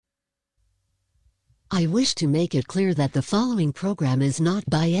I wish to make it clear that the following program is not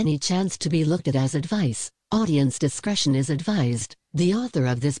by any chance to be looked at as advice. Audience discretion is advised. The author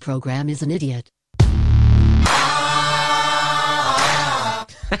of this program is an idiot.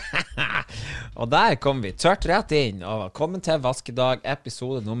 Og der kom vi tørt rett inn, og velkommen til Vaskedag,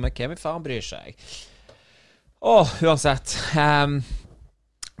 episode nummer Hvem faen bryr seg? Uansett,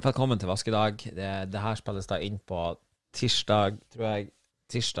 velkommen til Vaskedag. Det her spilles da inn på tirsdag, tror jeg,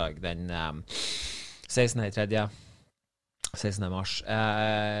 tirsdag den 16. mars.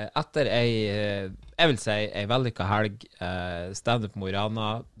 Etter jeg vil si, ei vellykket helg, stand-up Mo i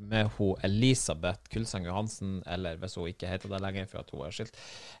Rana med hun Elisabeth Kulseng Johansen, eller hvis hun ikke heter det lenger for at hun skilt,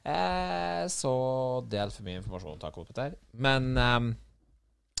 så del for mye informasjon og takk opp på det. Men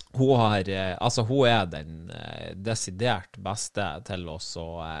hun den desidert beste til oss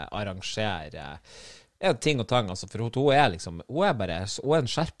å arrangere ting og tang, altså, for hun liksom, hun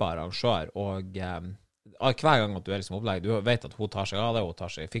en skjerpet arrangør, og hver gang at du liksom opplegg, du vet at hun tar seg av det, hun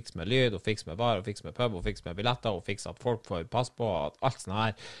tar seg fiks med lyd, hun fiks med bar, hun fiks med pub, hun fiks med billetter, hun fiks at folk får pass på at alt sånn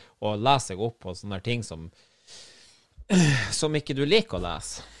her, og leser seg opp på sånne ting som ikke du liker å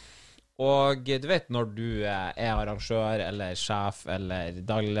lese. Og du vet, når du arrangør, eller sjef, eller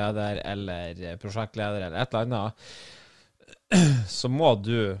dagleder, eller prosjektleder, eller et eller annet, så må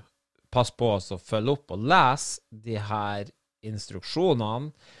du passe på å følge opp og lese de her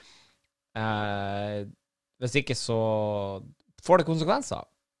instruksjonene. Hvis ikke så får det konsekvenser.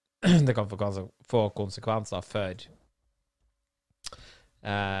 Det kan få konsekvenser for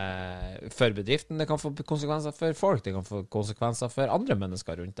bedriften, det kan få konsekvenser for folk, det kan få konsekvenser for andre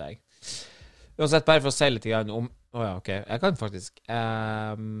mennesker rundt deg. Uansett, bare for å si litt om jeg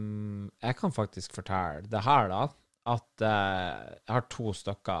kan faktisk fortelle det her da, at jeg har 2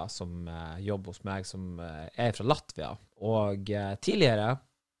 stykker som jobber hos meg som fra Latvia, og tidligere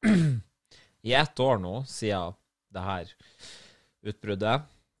i 1 år nå, siden det her utbruddet,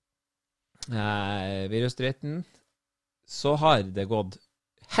 virusdritten, så har det gått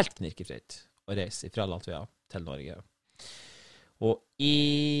helt knirkefritt å reise fra Latvia til Norge. Og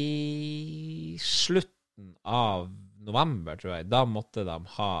i slutten av november, tror jeg, da måtte de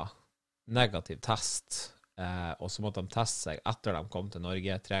ha negativ test, og så måtte de teste seg etter de kom til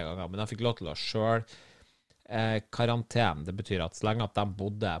Norge 3 ganger, men de fikk lov til å selv karantene. Det betyr at så lenge at de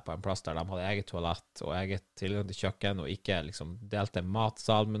bodde på en plass der de hadde eget toalett og eget tilgang til kjøkken og ikke liksom delte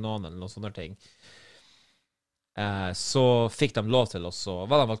matsal med noen eller noen sånne ting, så fikk de lov til oss,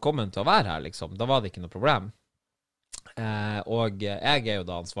 og var de velkommen til å være her liksom. Da var det ikke noe problem. Og jeg jo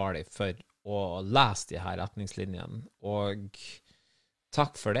da ansvarlig for å lese de her retningslinjene, og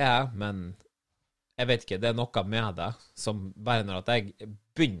takk for det, men jeg vet ikke, det noe med det som bare når at jeg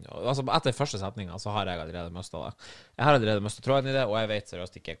begynner, altså etter første setningen så har jeg allerede mistet det. Jeg har allerede mistet tråden i det, og jeg vet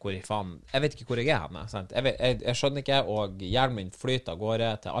seriøst ikke hvor jeg vet ikke hvor jeg henne, sant? Jeg skjønner ikke, og hjernen min flyter av gårde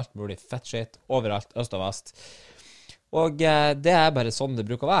til alt mulig fett shit, overalt, øst og vest. Og det bare sånn det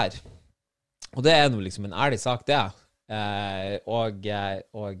bruker å være. Og det noe liksom en ærlig sak, det.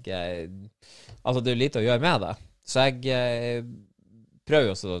 Altså det lite å gjøre med det. Så jeg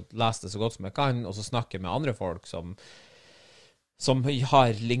prøver også å lese det så godt som jeg kan, og så snakke med andre folk som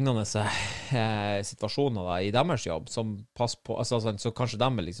har lignende situasjoner da, i deres jobb, som passer på, altså, så kanskje de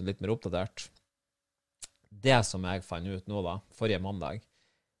liksom litt mer oppdatert. Det som jeg fant ut nå da, forrige mandag,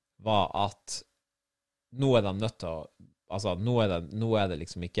 var at nå de nødt til å, altså nå det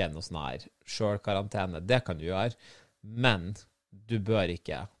liksom ikke noe sånn her selvkarantene, det kan du gjøre, men du bør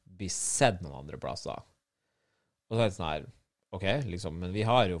ikke bli sett noen andre plasser. Og så det sånn her, ok, liksom, men vi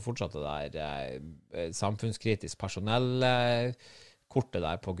har jo fortsatt det der samfunnskritisk personellkortet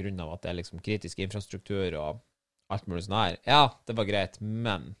der på grunn av at det liksom kritisk infrastruktur og alt mulig sånn her. Ja, det var greit,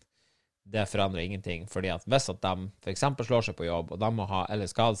 men det forandrer ingenting, fordi at hvis at de for eksempel slår seg på jobb, og de må ha,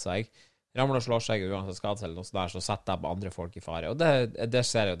 eller skade seg, ramler og slår seg, og uansett skade seg eller noe sånt der, så setter de andre folk i fare. Og det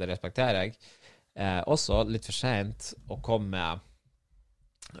ser jeg, og det respekterer jeg. Også litt for sent å komme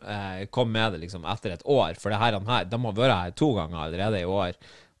med det liksom etter et år, for det her, de har vært her 2 ganger allerede i år,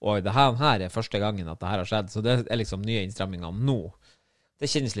 og det her første gangen at det her har skjedd, så det liksom nye innstramminger nå. Det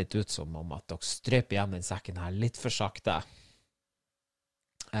kjennes litt ut som om at dere strøper igjen den sekken her litt for sakte.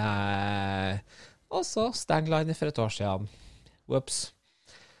 Og så steng landet for et år siden. Whoops.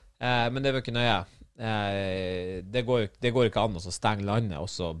 Men det var ikke nøye. Det går ikke an å stenge landet og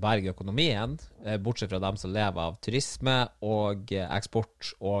så berge økonomien, bortsett fra dem som lever av turisme og eksport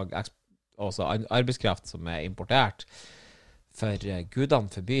og også arbeidskraft som importert. For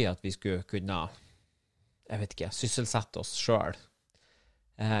gudene forby at vi skulle kunne, jeg vet ikke, sysselsette oss selv.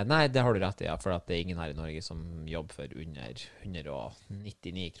 Nei, det har du rett i, ja, for at det ingen her i Norge som jobber for under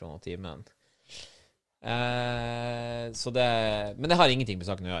 199 kroner timen. Så det, men det har ingenting med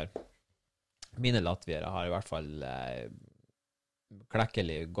saken å gjøre. Mine latviere har i hvert fall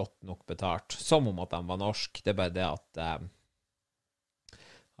klekkelig godt nok betalt, som om at de var norsk. Det er bare det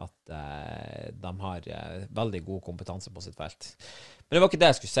at de har veldig god kompetanse på sitt felt. Men det var ikke det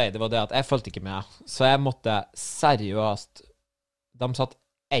jeg skulle si, det var det at jeg følte ikke med, så jeg måtte seriøst, de satt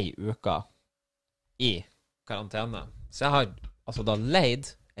 1 uke i karantene, så jeg har altså da leid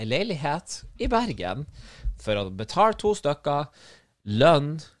en leilighet i Bergen for å betale 2 stykker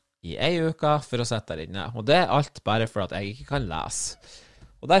lønn i 1 uke for å sette der inne, og det er alt bare for at jeg ikke kan lese.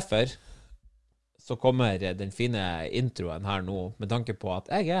 Og derfor så kommer den fine introen her nå, med tanke på at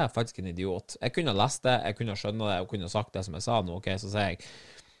jeg er faktisk en idiot. Jeg kunne ha lest det, jeg kunne ha skjønnet det, og kunne ha sagt det som jeg sa nå, ok, så sier jeg,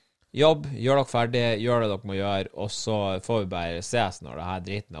 jobb, gjør dere ferdig, gjør det dere må gjøre, og så får vi bare ses når det her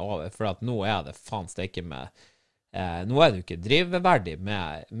driten er over, for at nå er det faen stekke med, nå er det jo ikke drivverdig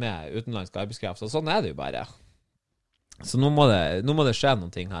med utenlandsk arbeidskraft, så sånn er det jo bare. Så nå må det skje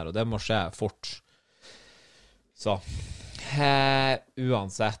noen ting her, og det må skje fort. Så,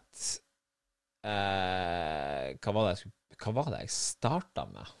 uansett, hva var det jeg startet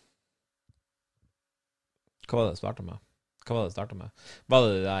med? Hva var det jeg startet med? Var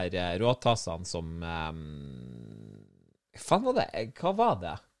det de der råtassene som... hva var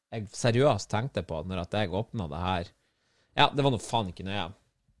det jeg seriøst tenkte på når at jeg åpnet det her? Ja, det var noe faen ikke nøye.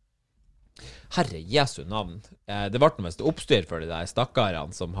 Herre Jesu navn. Det var noe mest oppstyr for de der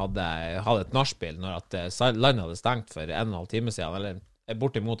stakkarene som hadde et nachspiel når at landet hadde stengt for 1,5 time siden, eller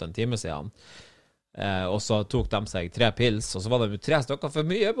bortimot en time siden. Og så tok de seg 3 pils, og så var det jo 3 stykker for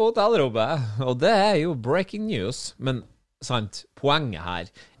mye på hotellrommet. Og det er jo breaking news. Men sant, poenget her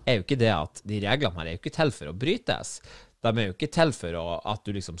er jo ikke det at de reglene her er jo ikke til for å brytes. De er jo ikke til for at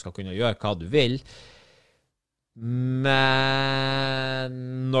du liksom skal kunne gjøre hva du vil. Men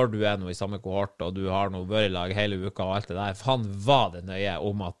når du er nå i samme kohort, og du har noe værelag hele uka og alt det der, han var det nøye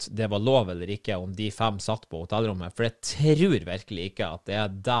om at det var lov eller ikke om de 5 satt på hotellrommet, for jeg tror virkelig ikke at det er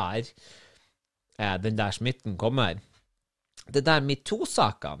der den der smitten kommer. Det der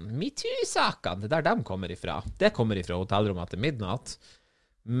MeToo-sakene, det der de kommer ifra. Det kommer ifra hotellrommet etter midnatt.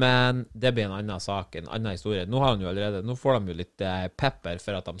 Men det blir en annen sak, en annen historie. Nå får de jo litt pepper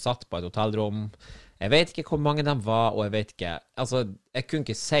for at de satt på et hotellrom. Jeg vet ikke hvor mange de var, og jeg vet ikke, altså, jeg kunne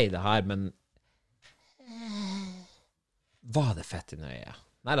ikke si det her, men var det fett i nøye?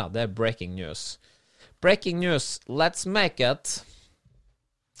 Neida, det er breaking news. Breaking news, let's make it.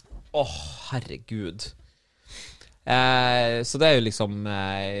 Herregud. Så det er jo liksom,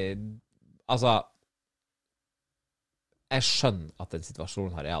 altså, jeg skjønner at den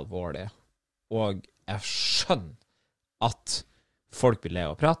situasjonen her er alvorlig, og jeg skjønner at folk vil le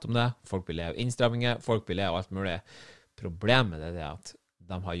og prate om det, folk vil le av innstramminger, folk vil le av alt mulig. Problemet er det at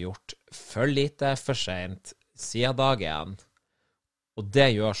de har gjort for lite, for sent, siden dagen, og det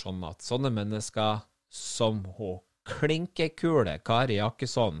gjør sånn at sånne mennesker som hun klinkekule Kari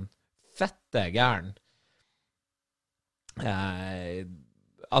Jakkesson, fette gæren,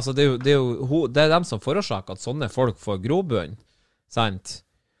 altså det er dem som forårsaker at sånne folk får grobunn, sant?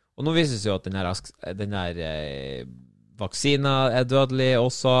 Og nå viser det seg jo at den der vaksiner er dødelig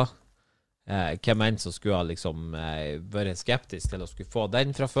også. Hvem enn som skulle ha liksom vært skeptisk til å skulle få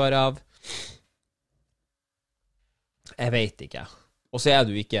den fra før av. Jeg vet ikke. Og så er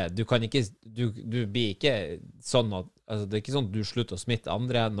du ikke, du blir ikke sånn at, altså det er ikke sånn at du slutter å smitte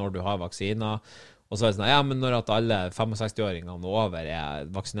andre når du har vaksiner. Og så er det sånn, ja, men når at alle 65-åringene over er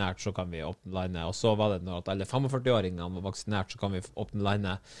vaksinert, så kan vi åpne landet. Og så var det når at alle 45-åringene var vaksinert, så kan vi åpne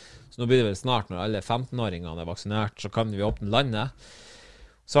landet. Så nå blir det vel snart, når alle 15-åringene er vaksinert, så kan vi åpne landet.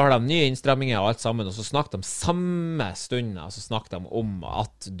 Så har de nye innstramminger og alt sammen, og så snakker de samme stunder, så snakker de om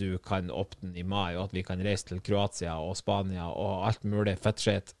at du kan åpne i mai, og at vi kan reise til Kroatia og Spania og alt mulig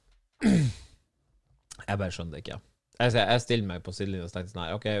fettskitt. Jeg bare skjønner det ikke. Jeg stiller meg på sidelinjen og tenker sånn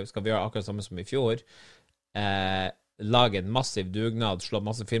her, ok, skal vi gjøre akkurat samme som i fjor? Lage en massiv dugnad, slå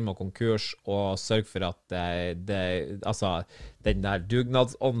masse firma konkurs, og sørge for at altså, den der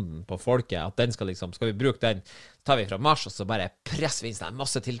dugnadsånden på folket, at den skal vi bruke den, tar vi fra mars, og så bare presser vi inn sånn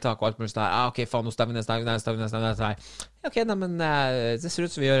masse tiltak og alt mulig sånn her, ok, faen, nå stemmer det, ok, nei, men det ser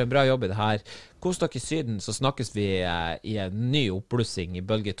ut som vi gjør en bra jobb i det her. Kos dere i Syden, så snakkes vi i en ny oppblussing i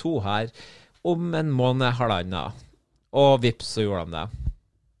bølge 2 her, om en måned, halvannet. Og vips, så gjorde de det.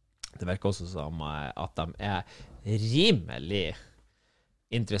 Det virker også som at de er rimelig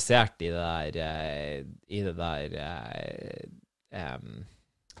interessert i det der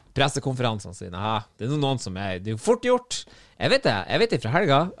pressekonferansene sine. Det er noen som det er jo fort gjort. Jeg vet det fra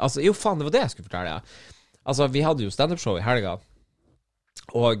helga. Altså, jo faen, det var det jeg skulle fortelle. Altså, vi hadde jo stand-up-show i helga.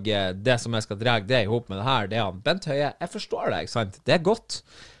 Og det som jeg skal drage det ihop med det her, det han Bent Høie, jeg forstår deg, sant? Det godt.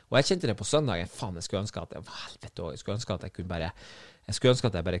 Og jeg kjente det på søndagen, faen, jeg skulle ønske at jeg skulle ønske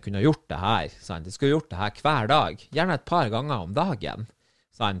at jeg bare kunne gjort det her, sant? Jeg skulle gjort det her hver dag, gjerne et par ganger om dagen,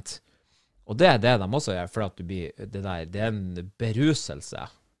 sant? Og det det de også gjør, for at du blir, det er en beruselse.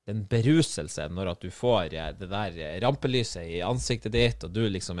 Det er en beruselse når at du får det der rampelyset i ansiktet ditt, og du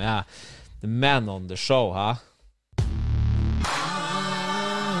liksom the man on the show, hæ?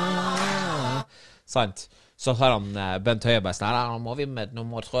 Sant? Så har han Bent Høie bare sånn,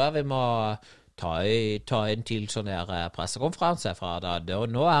 nå tror jeg vi må ta en til sånn der pressekonferanse fra det, og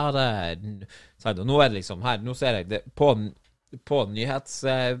nå det sant? Og nå det liksom her, nå ser jeg det på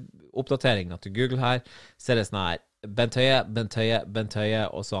nyhetsoppdateringen til Google her, ser det sånn her Bent Høie,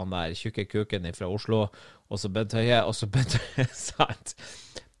 og så han der tjukke kuken fra Oslo, og så Bent Høie, sant?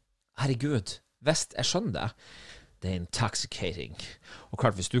 Herregud, jeg skjønner det. Det intoxicating. Og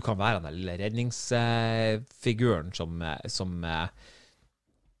klart, hvis du kan være den lille redningsfiguren som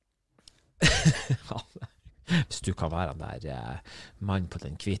hvis du kan være den der mann på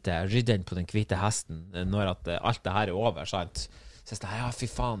den hvite, ridderen på den hvite hesten, når at alt det her over, sant? Så jeg ja, fy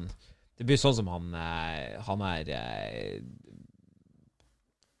faen. Det blir sånn som han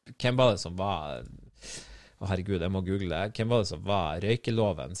hvem var det som var herregud, jeg må google det. Hvem var det som var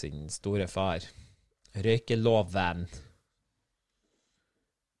Røykeloven sin store far? Røykeloven,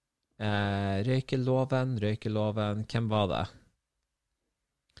 hvem var det?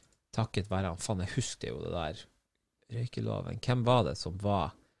 Takket være han, faen, jeg husker jo det der. Røykeloven, hvem var det som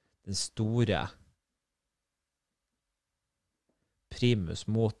var den store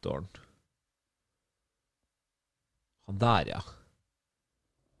primusmotoren? Han der, ja.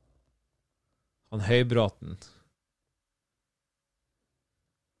 Han Høybråten.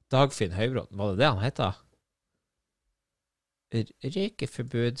 Dagfinn Høybråten, var det han heter?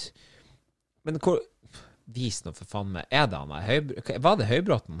 Røykeforbud. Men hvor... Vis noe for faen meg. Det han Høybråten? Var det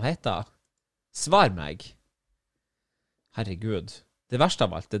Høybråten han heter? Svar meg. Herregud. Det verste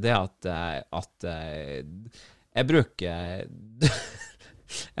av alt det at jeg bruker...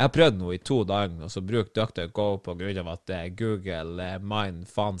 jeg har prøvd noe i 2 dager, og så bruker DuckDuckGo på grunn av at Google mine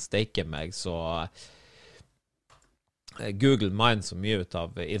faen steiker meg, så... Google mine så mye ut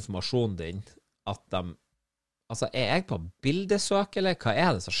av informasjonen din at de... Altså, jeg på bildesøk, eller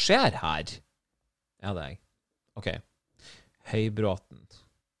hva det som skjer her? Det jeg? Ok. Høybråten.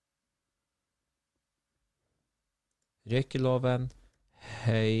 Røykeloven.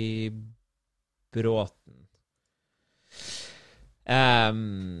 Høybråten.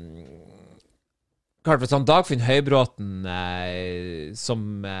 Klart, for sånn Dagfinn Høybråten, som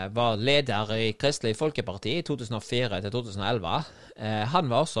var leder i Kristelig Folkeparti i 2004 til 2011, han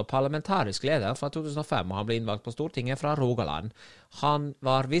var også parlamentarisk leder fra 2005, og han ble innvalgt på Stortinget fra Rogaland. Han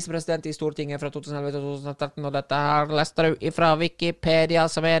var visepresident i Stortinget fra 2011 til 2013, og dette her leste du fra Wikipedia,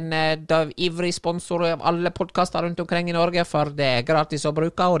 som en ivrig sponsor av alle podcaster rundt omkring i Norge, for det gratis å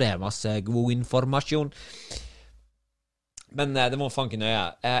bruke, og det masse god informasjon. Men det må fanke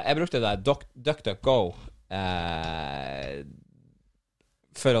nøye. Jeg brukte det DuckDuckGo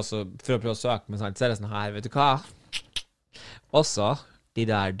for å prøve å søke, men så er det sånn her, vet du hva? Også, de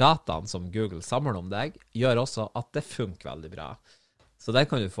der dataene som Google samler om deg, gjør også at det funker veldig bra. Så der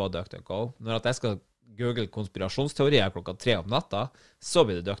kan du få DuckDuckGo. Når at jeg skal google konspirasjonsteorier klokka 3 om natta, så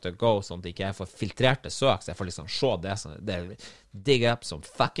blir det DuckDuckGo, sånn at ikke jeg får filtrerte søk, så jeg får liksom se det dig up som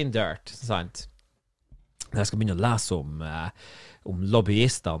fucking dirt, sant? Jeg skal begynne å lese om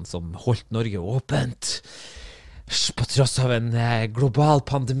lobbyistene som holdt Norge åpent på tross av en global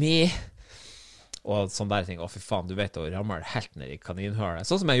pandemi og sånne der ting. Å, fy faen, du vet å ramle helt ned i kaninhølet.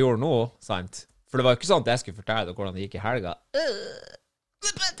 Sånn som jeg gjorde nå, sant? For det var jo ikke sånn at jeg skulle fortelle deg hvordan det gikk i helga.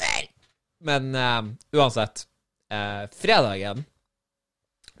 Men uansett, fredagen...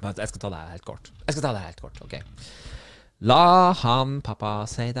 Jeg skal ta det her helt kort. Ok. La han, pappa,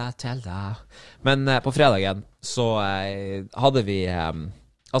 si det til deg. Men på fredagen så hadde vi...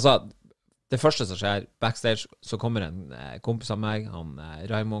 altså, det første som skjer, backstage, så kommer en kompis av meg, han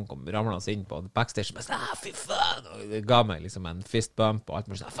Raimond, ramler oss inn på backstage, og sånn, fy faen! Og det ga meg liksom en fist bump, og alt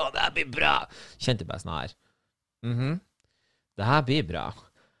mulig sånn, faen, det her blir bra! Kjente bare sånn her. Det her blir bra.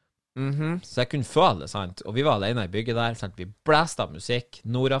 Så jeg kunne føle det, sant? Og vi var alene i bygget der, sant? Vi blæste av musikk,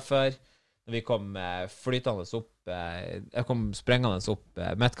 Nora før, når vi kom flytende opp, jeg kom sprengende opp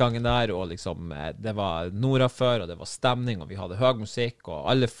midtgangen der, og liksom, det var Nora før, og det var stemning, og vi hadde høy musikk, og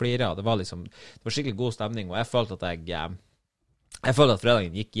alle flirer, og det var liksom, det var skikkelig god stemning, og jeg følte at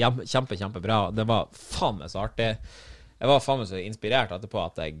fredagen gikk kjempebra, det var faen meg så artig. Jeg var faen meg så inspirert etterpå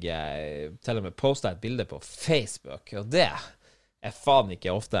at jeg til og med postet et bilde på Facebook, og det faen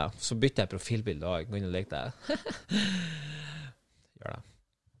ikke ofte. Så bytter jeg profilbilde og gå inn og like det. Gjør det.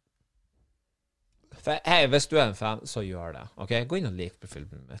 For hvis du en fan, så gjør det. Ok, gå inn og like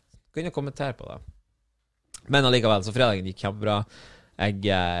profilbildet mitt. Gå inn og kommenter på det. Men allikevel, så fredagen gikk kjempebra.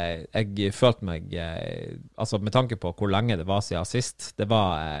 Jeg følte meg altså med tanke på hvor lenge det var siden sist, det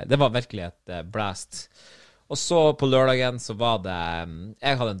var virkelig et blast. Og så på lørdagen så var det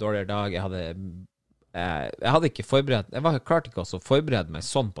jeg hadde en dårligere dag. Jeg hadde ikke forberedt, klarte ikke også å forberede meg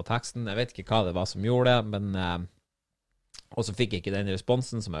sånn på teksten. Jeg vet ikke hva det var som gjorde det, men og så fikk jeg ikke den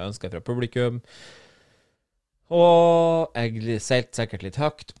responsen som jeg ønsket fra publikum. Og jeg seilte sikkert litt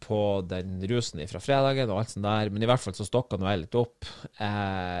høyt på den rusen fra fredagen og alt sånt der, men i hvert fall så stokket jeg litt opp.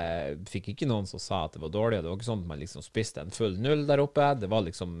 Jeg fikk ikke noen som sa at det var dårlig, og det var ikke sånn at man liksom spiste en full null der oppe. Det var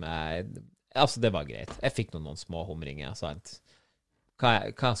liksom, altså det var greit. Jeg fikk noen små humringer, sant?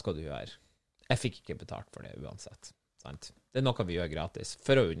 Hva skal du gjøre? Jeg fikk ikke betalt for det uansett, sant? Det noe vi gjør gratis,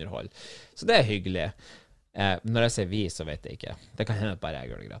 for å underholde. Så det hyggelig. Når jeg sier vi, så vet jeg ikke. Det kan hende at bare jeg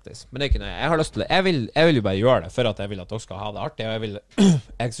gjør det gratis. Men det ikke noe. Jeg har lyst til det. Jeg vil jo bare gjøre det for at jeg vil at dere skal ha det artig. Og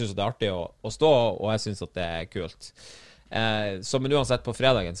jeg synes at det er artig å stå, og jeg synes at det er kult. Så men uansett på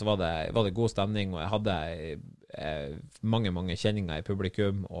fredagen så var det god stemning, og jeg hadde mange kjenninger i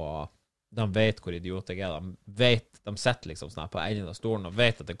publikum, og de vet hvor idiot jeg er. De setter liksom sånn på enden av stolen og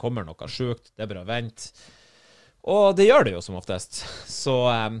vet at det kommer noe sjukt. Det er bare å vente. Og det gjør det jo som oftest.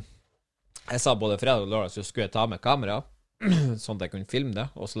 Så jeg sa både fredag og lørdag så skulle jeg ta med kamera, sånn at jeg kunne filme det,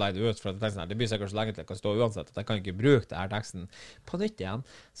 og så legge det ut, for at det blir sikkert så lenge til jeg kan stå uansett, at jeg kan ikke bruke denne teksten på nytt igjen,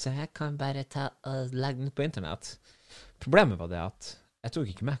 så jeg kan bare ta og legge den på internett. Problemet var det at jeg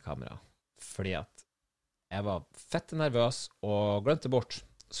tok ikke med kamera, fordi at jeg var fett nervøs og glemte bort.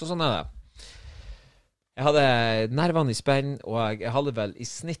 Så sånn er det. Jeg hadde nervene i spenn, og jeg hadde vel i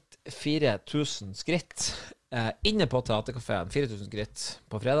snitt 4000 skritt inne på teaterkaféen, 4000 skritt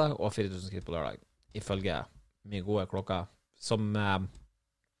på fredag og 4000 skritt på lørdag, ifølge mine gode klokker, som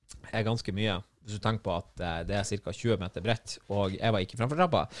er ganske mye. Hvis du tenker på at det er cirka 20 meter bredt, og jeg var ikke fremfor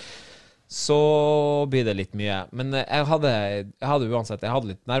trappa, så blir det litt mye. Men jeg hadde uansett, jeg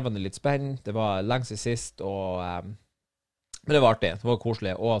hadde nervene litt spenn, det var lengst sist, men det var artig, det var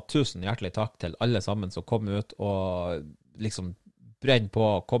koselig, og 1000 hjertelig takk til alle sammen som kom ut og liksom brenn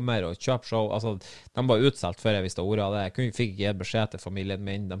på, kommer og kjøp show. Altså, de var utselt før jeg visste ordet av det. Jeg fikk ikke beskjed til familien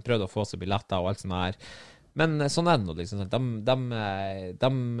min. De prøvde å få seg billetter og alt sånt her. Men sånn er det nå, liksom.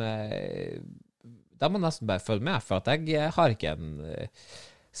 De må nesten bare følge med, for at jeg har ikke en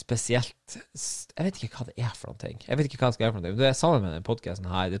spesielt... Jeg vet ikke hva det er for noe. Jeg vet ikke hva jeg skal gjøre for noe. Det er sammen med den podcasten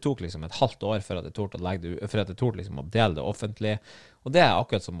her. Det tok liksom et halvt år for at jeg torde å legge det, for at jeg torde liksom å dele det offentlig. Og det er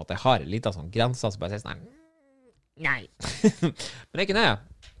akkurat som at jeg har en liten sånn grense, så bare sier sånn, nei. Men det er ikke nøye.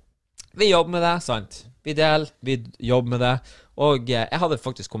 Vi jobber med det, sant? Vi jobber med det. Og jeg hadde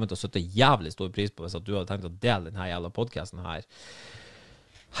faktisk kommet til å sette jævlig stor pris på hvis at du hadde tenkt å dele denne jævla podcasten her.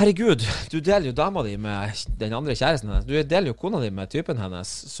 Herregud, du deler jo dama di med den andre kjæresten hennes. Du deler jo kona di med typen hennes.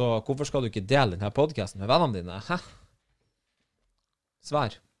 Så hvorfor skal du ikke dele denne podcasten med vennene dine? Hæ?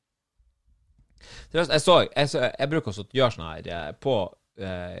 Svar. Jeg bruker også å gjøre sånn her på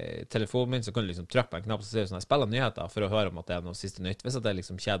telefonen min, så kan du liksom trykke på en knapp, så ser du sånn, jeg spiller nyheter for å høre om at det er noe siste nytt. Hvis at det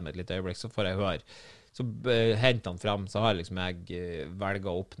liksom kjeder meg et litt øyeblikk, så får jeg høre. Så henter han frem, så har liksom jeg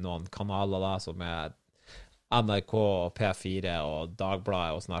velget opp noen kanaler da, som er NRK, P4 og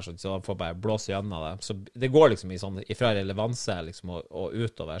Dagbladet og sånn her, så han får bare blåse gjennom det. Så det går liksom i sånn, ifra relevanse liksom, og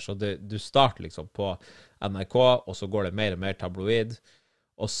utover, så du starter liksom på NRK, og så går det mer og mer tabloid,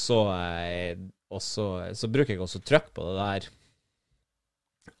 og så bruker jeg også trykk på det der.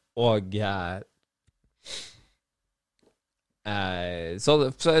 Og så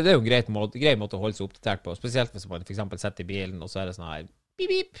det er jo en grei måte å holde seg oppdatert på, spesielt hvis man for eksempel setter i bilen, og så er det sånn her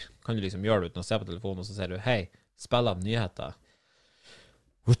bip, bip, kan du liksom gjøre det uten å se på telefonen, og så ser du, hei, spill av nyheter.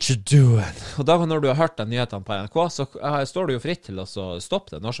 What you doing? Og da når du har hørt den nyhetene på NRK, så står du jo fritt til å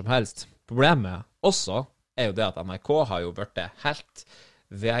stoppe det når som helst. Problemet også er jo det at NRK har jo vært helt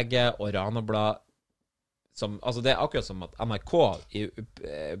VG og Ranablad altså det er akkurat som at NRK i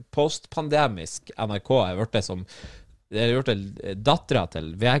postpandemisk NRK er vært det som det har gjort dattera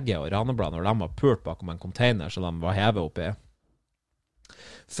til VG og Ranablad når de har pult bakom en container så de var hevet oppi.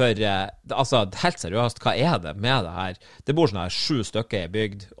 For altså helt seriøst, hva er det med det her? Det bor sånne 7 stykker i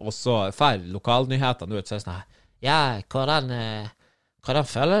bygd, og så fer lokalnyhetene ut, så er det sånn her, ja, hvordan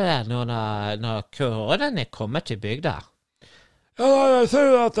føler det når koronaen er kommet til bygda? Ja, jeg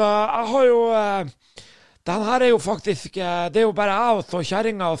ser jo at jeg har jo den her er jo faktisk, det er jo bare jeg og så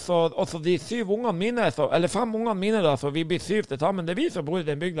kjæringa, og så de 7 ungene mine, eller 5 ungene mine da, så vi blir 7 til sammen, det er vi som bor i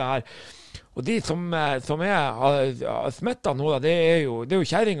den bygda her. Og de som har smittet nå, da, det er jo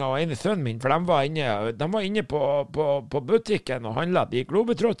kjæringa og ene sønnen min, for de var inne på butikken og handlet. De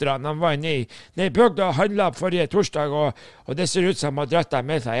globetrotterne, de var nede i bygda og handlet forrige torsdag, og det ser ut som de har dratt dem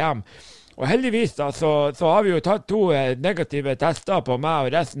med seg hjem. Og heldigvis da, så har vi jo tatt 2 negative tester på meg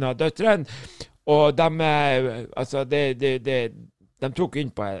og resten av døtrene, og de tok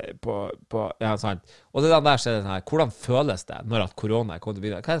inn på ja, sant. Og det der ser det sånn her, hvordan føles det når at korona kommer til å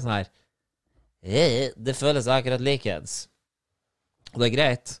begynne? Hva det sånn her? Det føles akkurat likens. Og det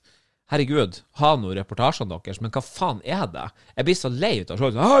greit. Herregud, ha noen reportasjer deres, men hva faen det? Jeg blir så lei ut av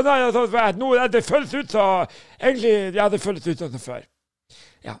sånn. Det føles ut som egentlig, det føles ut som før.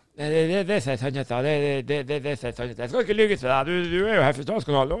 Ja, det sier sannheten. Det sier sannheten. Jeg skal ikke lyge til deg. Du er jo her fra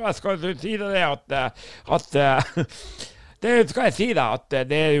Statskanalen, og jeg skal si deg det at det skal jeg si deg at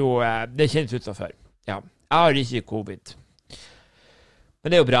det kjennes ut som før. Ja, jeg har ikke covid. Men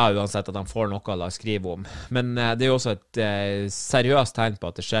det er jo bra uansett at de får noe å skrive om. Men det er jo også et seriøst tegn på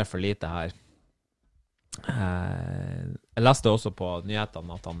at det skjer for lite her. Jeg leste også på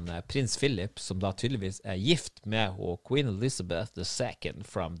nyhetene at prins Philip, som da tydeligvis er gift med Queen Elizabeth II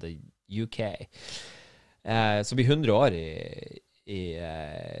from the UK, som blir 100 år i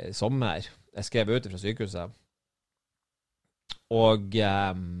sommer. Jeg skrev ut fra sykehuset. Og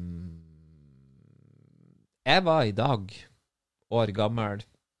jeg var i dag år gammel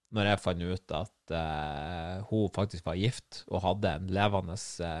når jeg fant ut at hun faktisk var gift og hadde en levende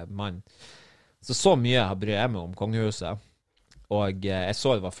mann. Så mye jeg bryr jeg meg om kongehuset. Og jeg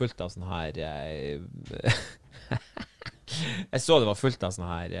så det var fullt av sånne her jeg så det var fullt av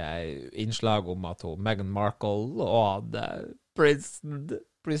sånne her innslag om at Meghan Markle og Prince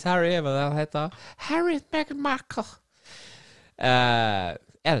Harry, hva det han heter? Harry Meghan Markle.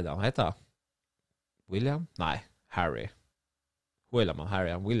 Det han heter? William? Nei, Harry. William og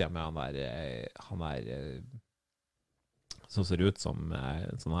Harry. William han som ser ut som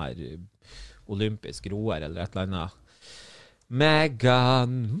en sånn her olympisk roer eller et eller annet.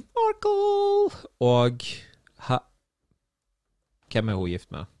 Meghan Markle. Og hvem hun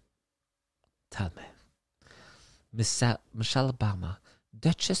gift med? Tell me. Michelle Obama,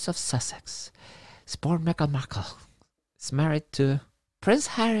 Duchess of Sussex, born Meghan Markle, is married to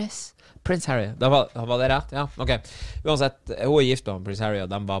Prince Harry. Da var det rett? Ja, ok. Uansett, hun gift med Prince Harry, og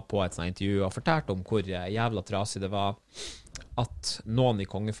de var på et sånt intervju og fortalte om hvor jævla trasig det var at noen i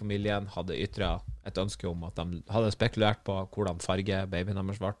kongefamilien hadde ytret et ønske om at de hadde spekulert på hvordan farge babyen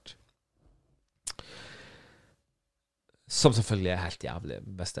deres ble. Som selvfølgelig er helt jævlig,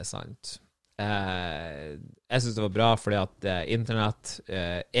 hvis det er sant. Jeg synes det var bra, fordi at internett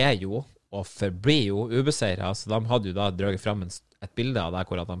er jo og forblir jo ubeseiret, så de hadde jo da drøget frem et bilde av det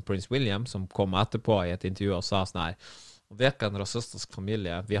hvor at Prince William, som kom etterpå i et intervju og sa sånn her, vi er ikke en rasistisk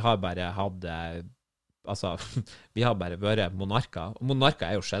familie, vi har bare hatt vi har bare vært monarker, og monarker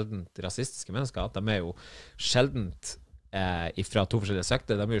er jo sjeldent rasistiske mennesker, at de er jo sjeldent fra 2 forskjellige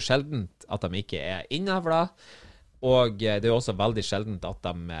sekter, de er jo sjeldent at de ikke er innavla, og det er jo også veldig sjeldent at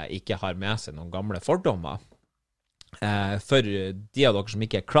de ikke har med seg noen gamle fordommer. For de av dere som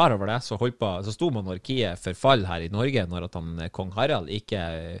ikke er klar over det, så sto monarkiet for fall her i Norge når at kong Harald ikke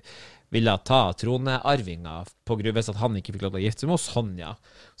ville ta tronearvinga på grunn av at han ikke fikk lov til å gifte seg med Sonja,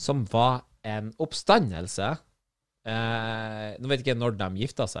 som var en oppstandelse. Nå vet jeg ikke når de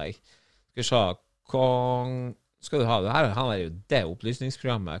gifta seg. Skal vi se, skal du ha det her? Han er jo det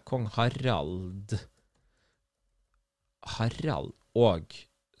opplysningsprogrammet. Kong Harald og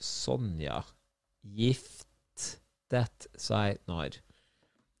Sonja giftet seg når?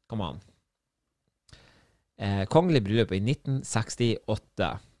 Kom an. Kongelig bryllup i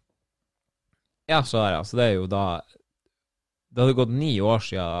 1968. Ja, så det er jo da det hadde gått 9 år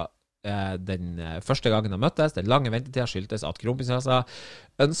siden den første gangen de møttes. Den lange ventetiden skyldtes at kronprinsessa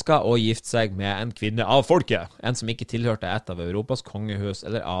ønsket å gifte seg med en kvinne av folket, en som ikke tilhørte et av Europas kongehus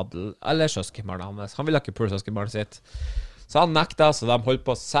eller adel eller søskenbarnet hans. Han ville ikke pule søskenbarnet sitt. Så han nekta, så de holdt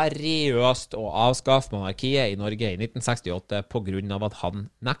på seriøst å avskaffe monarkiet i Norge i 1968 på grunn av at han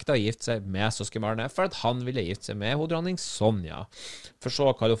nekta å gifte seg med søskenbarnet, for at han ville gifte seg med dronning Sonja. For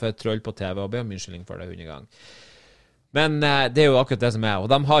så å kalle henne for et troll på TV og be om unnskyldning for det 100 gang. Men det er jo akkurat det som er, og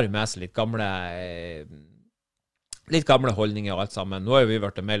de har jo med seg litt gamle holdninger og alt sammen. Nå har jo vi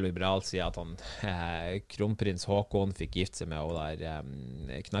vært mer liberal siden at kronprins Håkon fikk gifte seg med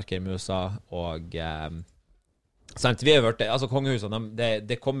knarkermusa, og sant, vi har vært, altså kongehuset,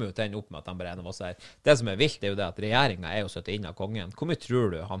 det kommer jo til en opp med at de bare er en av oss her. Det som er vilt er jo det at regjeringen er jo søtt inn av kongen. Hvor mye tror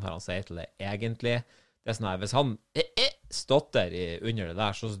du han har sier til det egentlig? Det er sånn her, hvis han stotter under det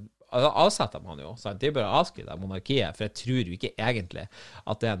der, så avsetter de han jo, sant? De bare avskriver monarkiet, for jeg tror jo ikke egentlig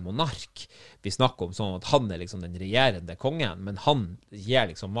at det en monark vi snakker om sånn at han liksom den regjerende kongen, men han gir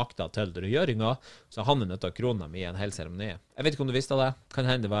liksom makta til regjeringa, så han nødt til å krone dem i en hel seremoni. Jeg vet ikke om du visste det, kan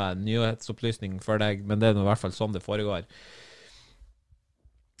hende det var en nyhetsopplysning for deg, men det i hvert fall sånn det foregår.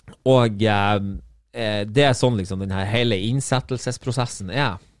 Og det sånn liksom den her hele innsettelsesprosessen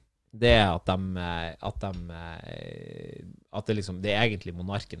det at det liksom, det egentlig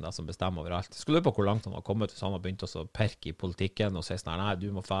monarken da, som bestemmer overalt. Skulle du på hvor langt han har kommet, hvis han har begynt å perke i politikken og si sånn, nei, du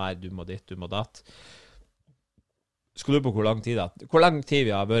må fære, du må ditt, du må datt. Skulle du på hvor lang tid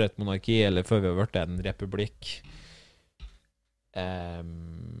vi har vært et monarki, eller før vi har vært en republikk? Ja,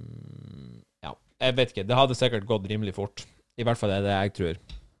 jeg vet ikke. Det hadde sikkert gått rimelig fort. I hvert fall det jeg tror.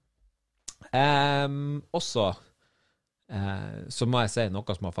 Også så må jeg si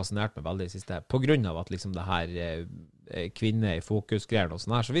noe som har fascinert meg veldig i siste, på grunn av at liksom det her kvinner i fokusgreier og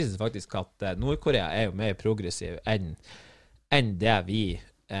sånn her, så viser det faktisk at Nord-Korea jo mer progressiv enn det vi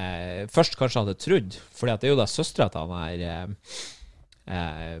først kanskje hadde trodd, fordi at det jo da søstre til han her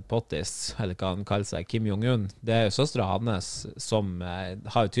Pottis, eller hva han kaller seg, Kim Jong-un, det jo søstre hans som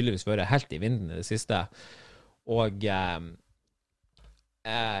har jo tydeligvis vært helt i vinden i det siste, og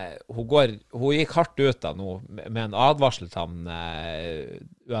hun gikk hardt ut da nå med en advarsel til han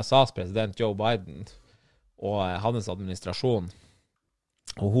USAs president Joe Biden og hans administrasjon,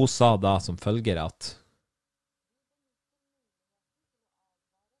 og hun sa da som følger at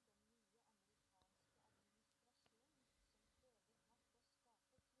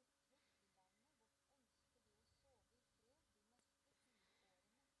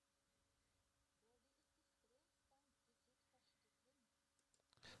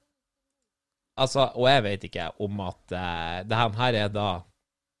altså, og jeg vet ikke om at det her da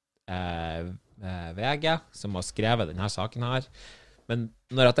VG som har skrevet denne saken her, men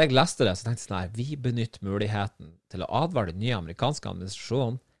når at jeg leste det, så tenkte jeg sånn her, vi benytter muligheten til å advare den nye amerikanske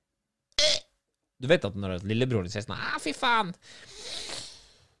administrasjonen. Du vet at når lillebroren sier sånn, fy faen!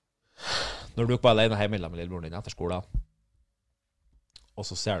 Når du ikke var alene hjemme med lillebroren din etter skolen, og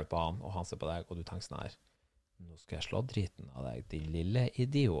så ser du på han, og han ser på deg, og du tenker sånn her, nå skal jeg slå driten av deg, din lille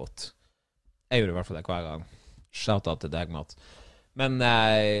idiot. Jeg gjorde i hvert fall det hver gang. Shout-out til deg, Matt. Men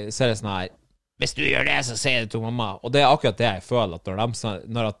så det sånn her, hvis du gjør det, så sier det til mamma. Og det akkurat det jeg føler, at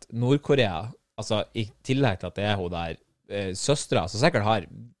når at Nord-Korea, altså i tillegg til at det hun der søstre, som sikkert har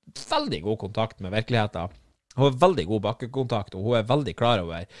veldig god kontakt med virkeligheten, hun har veldig god bakkekontakt, og hun veldig klar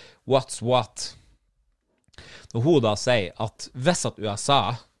over what's what. Når hun da sier at hvis dere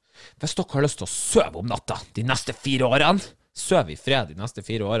har lyst til å søve om natta de neste 4 årene, søv i fred de neste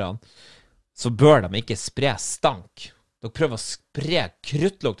 4 årene, så bør de ikke spre stank. Dere prøver å spre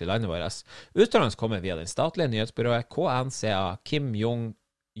kruttlukt i landet vårt. Uttalelsen kommer via den statlige nyhetsbyrået KNCA Kim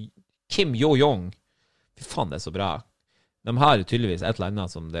Jo-jong. Fy faen, det så bra. De har jo tydeligvis et eller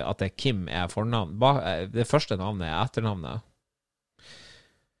annet som at det Kim fornavn. Det første navnet etternavnet.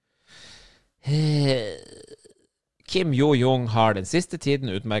 Kim Jo-jong har den siste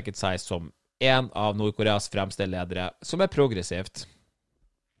tiden utmerket seg som en av Nord-Koreas fremste ledere, som progressivt.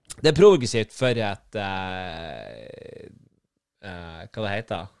 Det progressivt for et hva det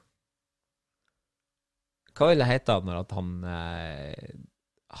heter? Hva vil det hete når at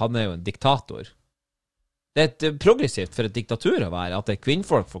han jo en diktator? Det er progressivt for et diktatur å være, at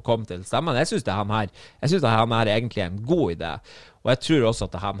kvinnfolk får komme til stemmen. Jeg synes det her egentlig en god idé, og jeg tror også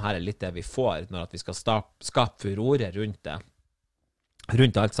at det her litt det vi får når at vi skal skape furore rundt det,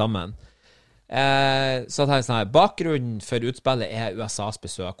 rundt alt sammen. Så det sånn her, bakgrunnen for utspillet USAs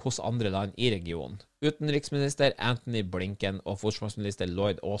besøk hos andre land i regionen. Utenriksminister Anthony Blinken og forsvarsminister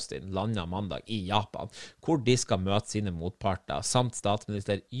Lloyd Austin landet mandag i Japan, hvor de skal møte sine motparter, samt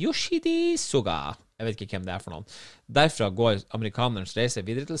statsminister Yoshihide Suga. Jeg vet ikke hvem det for noen. Derfra går amerikanerens reise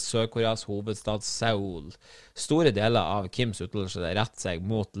videre til Sør-Koreas hovedstad Seoul. Store deler av Kims uttalelse retter seg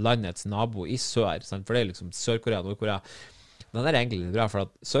mot landets nabo i sør, for det liksom Sør-Korea og Nord-Korea. Den egentlig litt bra, for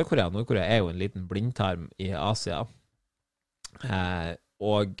at Sør-Korea og Nord-Korea jo en liten blindtarm i Asia.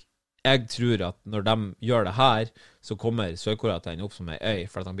 Og jeg tror at når de gjør det her, så kommer Sør-Korea til å ende opp som en øy,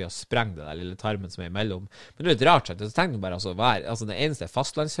 for at de blir å sprenge det der lille tarmen som imellom. Men det litt rart, så tenk du bare den eneste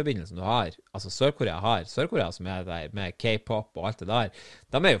fastlandsforbindelsen du har, altså Sør-Korea som der med K-pop og alt det der,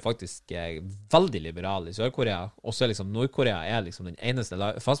 de jo faktisk veldig liberale i Sør-Korea, og så liksom Nord-Korea liksom den eneste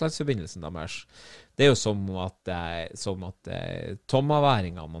fastlandsforbindelsen deres. Det jo som at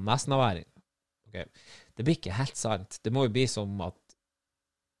tommaværingene og nesnaværingene, okay. Det blir ikke helt sant. Det må jo bli som at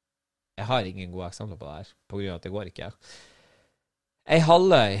jeg har ingen gode eksempler på det her, på grunn av at det går ikke. En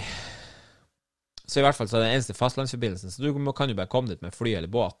halvøy, så i hvert fall så det eneste fastlandsforbindelsen, så du kan jo bare komme dit med fly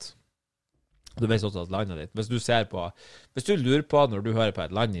eller båt. Du vet også at landet ditt, hvis du lurer på når du hører på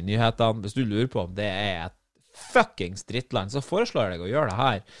et land i nyhetene, hvis du lurer på om det et fuckings drittland, så foreslår jeg deg å gjøre det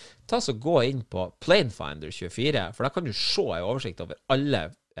her. Ta så gå inn på Planefinder24, for da kan du se en oversikt over alle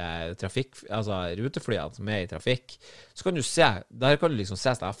ruteflyene som i trafikk. Så kan du se, der kan du liksom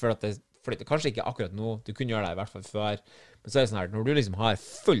se sånn, for det kanskje ikke akkurat nå, du kunne gjøre det i hvert fall før, men så det sånn her, når du liksom har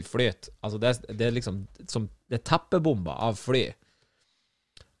full flyt, altså det liksom som det teppebomber av fly,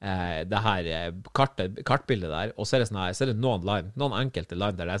 det her kartbildet der, og så det sånn her, så det noen enkelte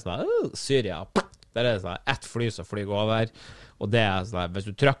land der det sånn her, Syria, der det sånn her, ett fly som flyger over, og det sånn her, hvis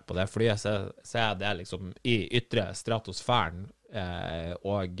du trykker på det flyet, så det liksom i ytre stratosfæren,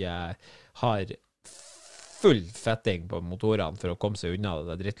 og har full fetting på motorene for å komme seg unna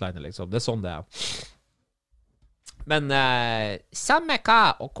det drittlandet, liksom. Det sånn det Men samme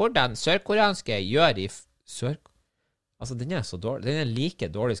hva og hvordan sørkoreanske gjør i Altså, den så dårlig. Den like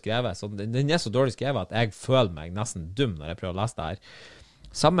dårlig skrevet. Så den så dårlig skrevet at jeg føler meg nesten dum når jeg prøver å lese det her.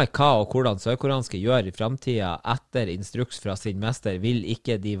 Samme hva og hvordan sørkoreanske gjør i fremtiden etter instruks fra sin mester, vil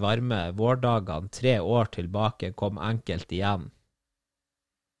ikke de varme vårdagene 3 år tilbake komme enkelt igjen.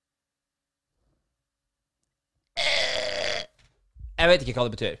 Jeg vet ikke hva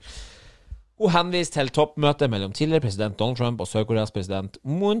det betyr. Hun henviste til toppmøtet mellom tidligere president Donald Trump og Sør-Koreas president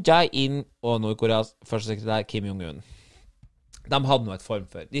Moon Jae-in og Nord-Koreas førstesekretær Kim Jong-un. De hadde noe et form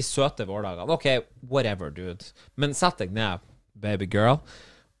for de søte vårdagene. Ok, whatever, dude. Men sett deg ned, baby girl.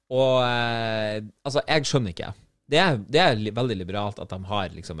 Og altså, jeg skjønner ikke. Det veldig liberalt at de har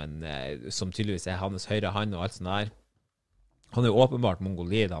liksom en som tydeligvis hans høyre hand og alt sånt der. Han jo åpenbart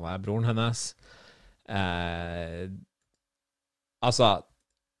mongolid, han broren hennes. Altså,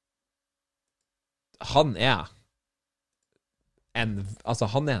 han en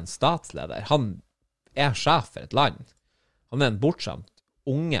statsleder. Han sjef for et land. Han en bortskjemt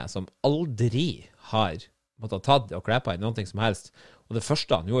unge som aldri har måttet tatt og klepa i noen ting som helst. Og det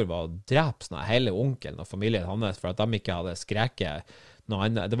første han gjorde var å drepe sånn hele onkelen og familien hans for at de ikke hadde skreket noe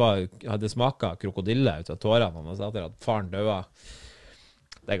annet. Det smaket krokodille ut av tårene hans etter at faren døde.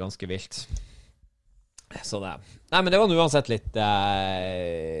 Det ganske vilt. Så det. Nei, men det var uansett litt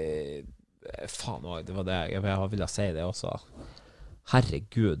faen også, det var det. Jeg ville si det også.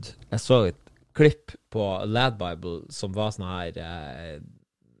 Herregud. Jeg så et klipp på Lad Bible som var sånn her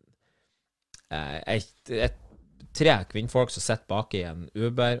 3 kvinnfolk som sitter bak i en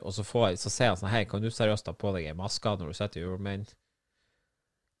Uber, og så sier han sånn, hei, kan du seriøst ta på deg en maske når du sitter i Uber min?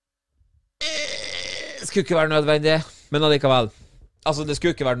 Det skulle ikke være nødvendig, men allikevel. Altså, det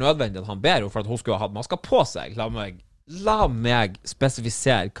skulle ikke være nødvendig at han ber henne for at hun skulle ha hatt maska på seg. La meg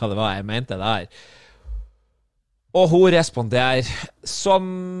spesifisere hva det var jeg mente der. Og hun responderer som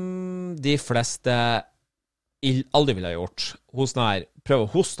de fleste aldri ville ha gjort. Hun sånn her, prøver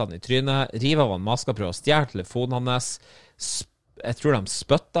å hoste han i trynet, rive av han maska, prøver å stjele telefonen hans. Jeg tror de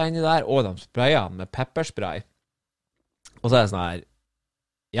spytta inni der, og de spraya han med pepperspray. Og så det sånn her,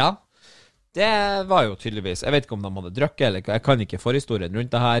 ja, det var jo tydeligvis, jeg vet ikke om de hadde drukket, eller jeg kan ikke forhistorien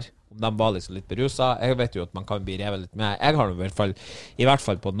rundt det her, om de var liksom litt beruset. Jeg vet jo at man kan bli revet litt med. Jeg har i hvert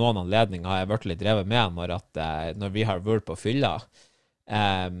fall på noen anledninger har jeg vært litt revet med når vi har vært på fylla.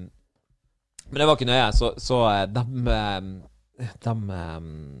 Men det var ikke nøye, så de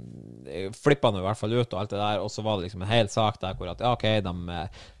flippet nå i hvert fall ut og alt det der, og så var det liksom en hel sak der hvor at, ja, ok, de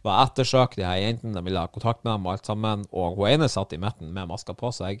var ettersøkt, de her jentene, de ville ha kontakt med dem og alt sammen, og hun ene satt i midten med maska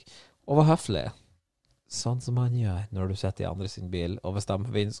på seg, og var høflig. Sånn som man gjør når du sitter i andre sin bil, og hvis de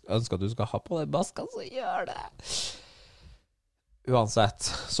ønsker at du skal ha på deg maska, så gjør det. Uansett.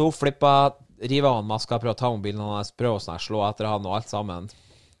 Så hun flippet, river han maska, prøver å ta mobilen hans, prøver å slå etter han og alt sammen.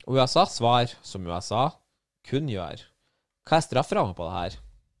 Og USA svar, som USA kun gjør. Hva strafferammen på det her?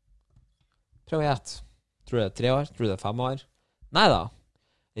 Prøv å gjette. Tror du det 3 år? Tror du det 5 år? Neida.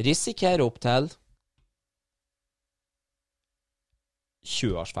 Risikerer opp til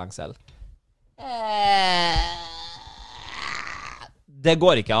 20 års fengsel. Det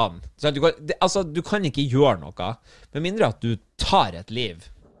går ikke an. Du kan ikke gjøre noe, med mindre at du tar et liv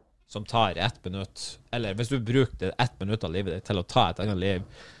som tar 1 minutt, eller hvis du bruker 1 minutt av livet ditt til å ta et annet liv,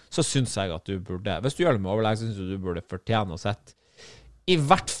 så synes jeg at du burde, hvis du gjør det med overlegg, så synes du burde fortjene å sette i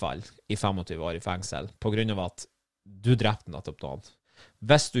hvert fall i 25 år i fengsel, på grunn av at du drepte nettopp noen.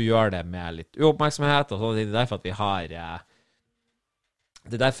 Hvis du gjør det med litt uoppmerksomhet, og så det er derfor at vi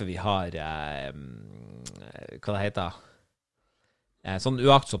har hva det heter, sånn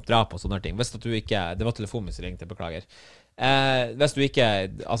uaktsomt drap og sånne ting. Hvis at du ikke, det var telefonen min som ringte, beklager. Hvis du ikke,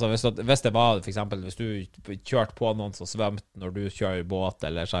 altså hvis det var for eksempel, hvis du kjørte på noen som svømte når du kjører båt,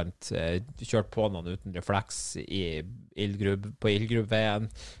 eller sant, kjørte på noen uten refleks på ildgrubveien,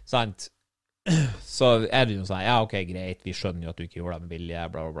 sant, så er det jo sånn, ja, ok, greit, vi skjønner jo at du ikke gjorde det med vilje,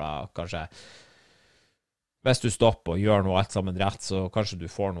 bla, bla, bla, kanskje hvis du stopper og gjør noe alt sammen rett, så kanskje du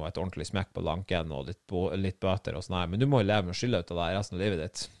får noe et ordentlig smekk på lanken og litt bøter og sånn her, men du må jo leve med skylda ut av det resten av livet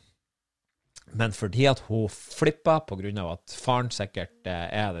ditt. Men fordi at hun flippet på grunn av at faren sikkert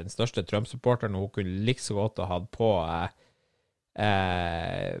er den største Trump-supporteren, og hun kunne like så godt ha hatt på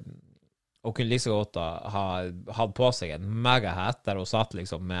hun kunne like så godt ha hatt på seg en mega-hat der hun satt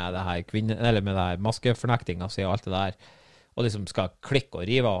liksom med det her med det her maskefornektinga si og alt det der, og liksom skal klikke og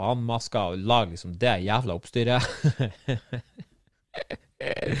rive av han maska og lage liksom det jævla oppstyret.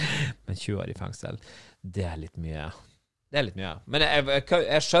 Men 20 år i fengsel, det er litt mye. Det er litt mye. Men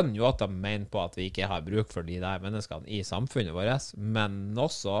jeg skjønner jo at de mener på at vi ikke har bruk for de der menneskene i samfunnet vårt, men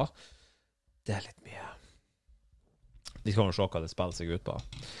også, det er litt mye. Vi skal jo se hva det spiller seg ut på.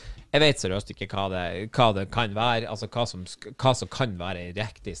 Jeg vet seriøst ikke hva det kan være, altså hva som kan være en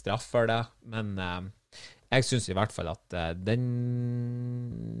riktig straff for det, men jeg synes i hvert fall at den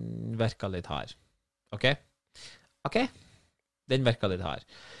virker litt hard. Ok? Den virker litt hard.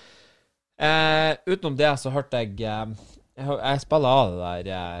 Utenom det så hørte jeg spiller av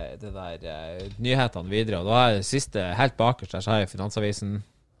det der nyhetene videre, og da det siste helt bakerst der, så har jeg Finansavisen.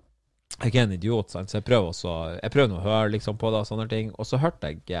 Jeg er en idiot, sant? Så jeg prøver nå å høre liksom på det og sånne ting, og så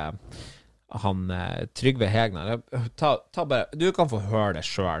hørte jeg han Trygve Hegnar bare, du kan få høre det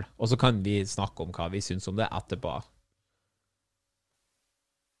selv og så kan vi snakke om hva vi synes om det etterpå.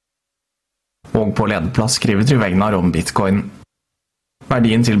 Og på lederplass skriver Trygve Hegnar om bitcoin.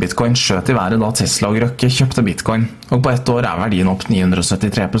 Verdien til bitcoin skjøt i været da Tesla og Røkke kjøpte bitcoin, og på ett år er verdien opp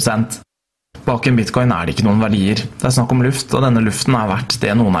 973%. Bak en bitcoin er det ikke noen verdier, det er snakk om luft, og denne luften er verdt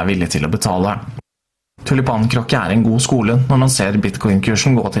det noen er villig til å betale. Tulipankrokke er en god skole når man ser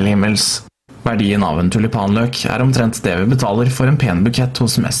bitcoin-kursen gå til himmels. Verdien av en tulipanløk er omtrent det vi betaler for en pen bukett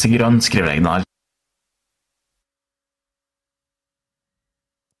hos Messi Grønn, skriver Egnar.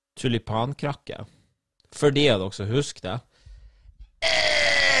 Tulipankrakke. For de av dere som husker det.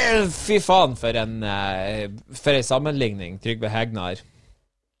 Fy faen for en sammenligning, Trygve Hegnar.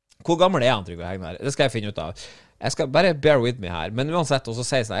 Hvor gammel er han, Trygve Hegnar? Det skal jeg finne ut av. Jeg skal bare bear with me her. Men uansett, også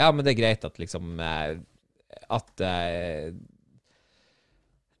sier jeg sånn, ja, men det er greit at liksom at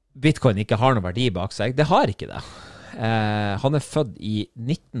Bitcoin ikke har noen verdi bak seg. Det har ikke det. Han er født i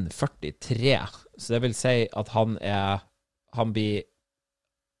 1943, så det vil si at han blir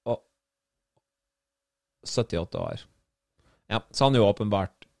 78 år. Ja, så han er jo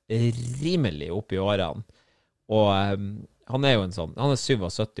åpenbart rimelig oppe i årene. Og han er jo han er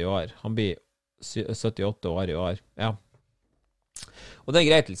 77 år. Han blir 78 år i år. Ja. Og det er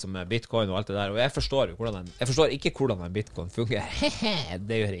greit liksom med bitcoin og alt det der, og jeg forstår ikke hvordan en bitcoin fungerer.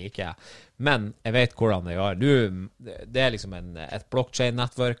 Det gjør jeg ikke. Men jeg vet hvordan det gjør. Det er liksom et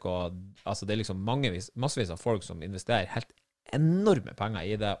blockchain-nettverk, og altså, det er liksom massevis av folk som investerer helt enorme penger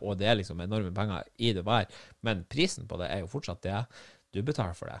i det, og det er liksom enorme penger i det hver. Men prisen på det er jo fortsatt det du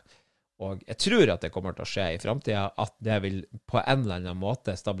betaler for det. Og jeg tror at det kommer til å skje i fremtiden, at det vil på en eller annen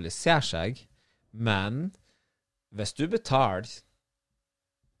måte stabilisere seg, men hvis du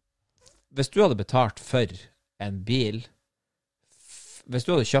hadde betalt for en bil, hvis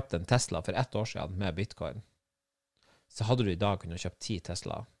du hadde kjøpt en Tesla for 1 år siden med bitcoin, så hadde du i dag kunnet kjøpt 10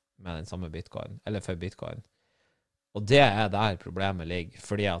 Tesla med den samme bitcoin, eller for bitcoin. Og det er der problemet ligger,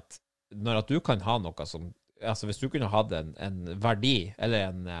 fordi at når at du kan ha noe som, altså hvis du kunne hatt en verdi,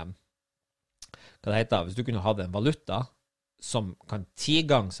 eller hvis du kunne hatt en valuta, som kan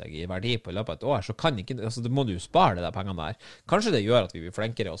 10-gange seg i verdi på løpet av et år, så kan ikke, altså det må du jo spare det der pengene der. Kanskje det gjør at vi blir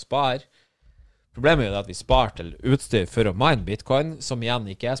flinkere å spare. Problemet er jo at vi sparer til utstyr for å mine bitcoin, som igjen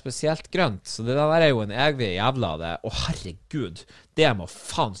ikke er spesielt grønt. Så det der er jo en evig jævla det. Og herregud, det må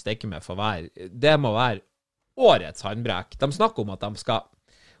faen stikke med for det må være årets handbrekk. De snakker om at de skal,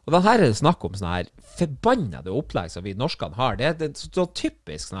 og den her er det snakk om sånne her forbannede opplegg som vi norskene har. Det er så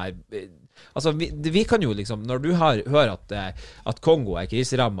typisk sånne her. Altså, vi kan jo liksom, når du hører at Kongo er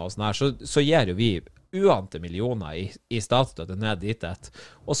kriserammet og sånn her, så gir jo vi uante millioner i statsstøtte ned dit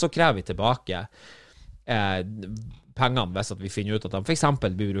og så krever vi tilbake pengene hvis at vi finner ut at de for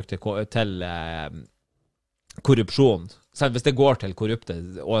eksempel blir brukt til korrupsjon. Selv hvis det går til korrupte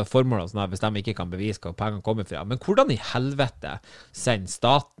og formål og sånn her, hvis de ikke kan bevise hva pengene kommer fra. Men hvordan i helvete sender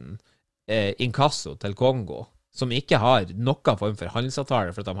staten inkasso til Kongo, som ikke har noen form for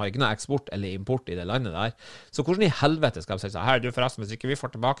handelsavtale, for at de har ikke noe eksport eller import i det landet der. Så hvordan i helvete skal de si sånn, her, du forresten, hvis ikke vi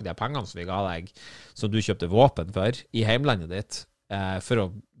får tilbake de pengene som vi ga deg, som du kjøpte våpen for i heimlandet ditt, for å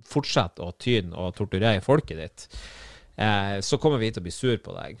fortsette å tyne og torturere folket ditt, så kommer vi til å bli sur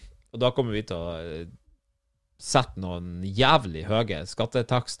på deg. Og da kommer vi til å sette noen jævlig høye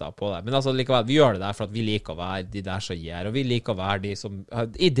skattetakster på det. Men altså likevel, vi gjør det der for at vi liker å være de der som gir, og vi liker å være de som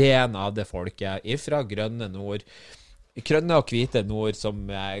ideen av det folket, ifra grønne nord, grønne og hvite nord, som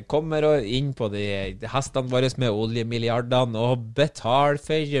kommer inn på de hestene våre med oljemilliardene og betaler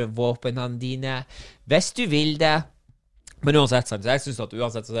for våpnene dine, hvis du vil det. Men uansett, så jeg synes at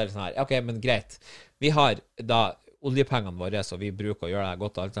uansett så er det sånn her, ok, men greit. Vi har da oljepengene våre, så vi bruker å gjøre det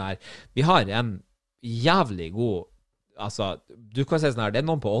godt og alt sånn her. Vi har en jævlig god, altså, du kan si sånn her, det er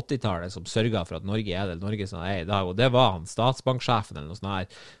noen på 80-tallet som sørget for at Norge er det Norge som er i dag, og det var han statsbanksjefen eller noe sånt her,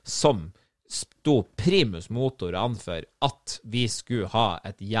 som sto primus motor an for at vi skulle ha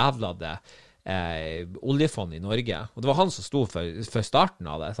et jævlade oljefond i Norge, og det var han som sto for starten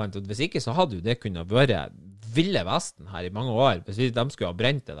av det, sant? Og hvis ikke så hadde jo det kunnet være ville vesten her i mange år, hvis de skulle ha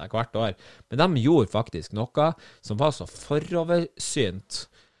brent det der hvert år, men de gjorde faktisk noe som var så foroversynt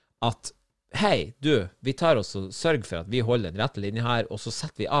at hei, du, vi tar oss og sørger for at vi holder en rette linje her, og så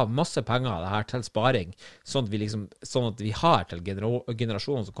setter vi av masse penger av det her til sparing, sånn at vi har til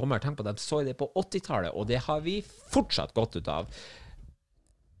generasjonen som kommer. Tenk på det, de så det på 80-tallet, og det har vi fortsatt gått ut av.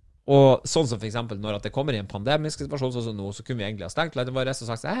 Og sånn som for eksempel, når det kommer i en pandemisk situasjon sånn som nå, så kunne vi egentlig ha stengt litt vår rest og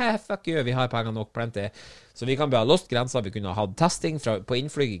sagt, hei, fuck you, vi har penger nok plenty. Så vi kan bare ha låst grenser, vi kunne ha hatt testing på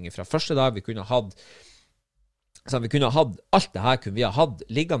innflyging fra første dag, vi kunne ha hatt alt det her kunne vi ha hatt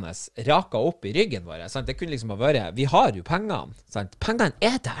liggende raka opp i ryggen vår, sant? Det kunne liksom ha vært, vi har jo pengene, sant? Pengene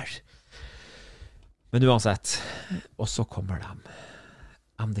er der. Men uansett, og så kommer de,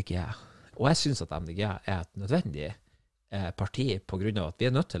 MDG, og jeg synes at MDG er et nødvendig parti på grunn av at vi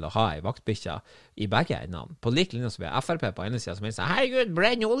er nødt til å ha en vaktbykkja i begge endene. På like linje som vi har FRP på ene siden som mener, herregud,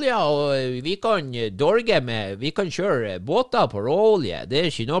 brenn olje, og vi kan dorge med, vi kan kjøre båter på råolje, det er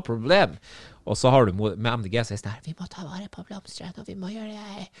ikke noe problem. Og så har du med MDG som sier, vi må ta vare på blomstren, og vi må gjøre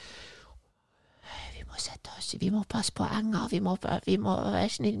det, vi må sette oss, vi må passe på enga, vi må være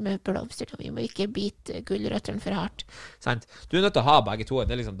snill med blomstren, og vi må ikke bite gulrøtteren for hardt. Sant? Du er nødt til å ha begge to,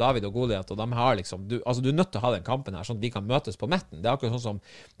 det er liksom David og Goliat, og de har liksom, du er nødt til å ha den kampen her, sånn at vi kan møtes på midten. Det er akkurat sånn som,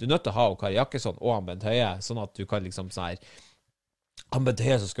 du er nødt til å ha Kari Jakkesson og han Bent Høie, sånn at du kan liksom sånn her, han Bent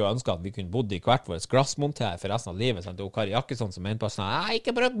Høie som skulle ønske at vi kunne bodde i hvert vårt glassmonter for resten av livet, sant? Og Kari Jakkesson som mente på sånn,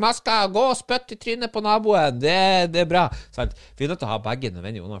 ikke bruk maska, gå og spytt i trynet på naboen, det er bra. Sant? Vi er nødt til å ha begge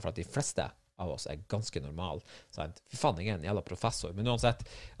nødvendige under for at de fleste av oss er ganske normal, sant? Fy faen, jeg er en jævla professor, men uansett,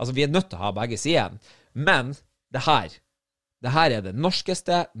 altså vi er nødt til å ha begge siden, men det her er det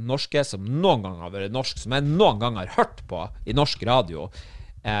norskeste norske som noen gang har vært norsk, som jeg noen gang har hørt på i norsk radio.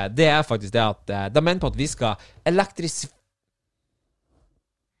 Det er faktisk det at de mener på at vi skal elektrifisere.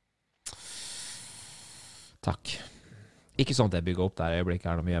 Takk. Ikke sånn at jeg bygger opp det her øyeblikket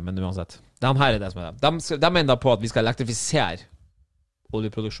her noe mye, men uansett. De her er det som er det. De mener på at vi skal elektrifisere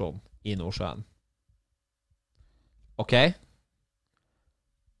oljeproduksjonen i Nordsjøen. Ok?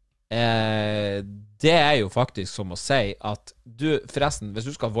 Det er jo faktisk som å si at du, forresten, hvis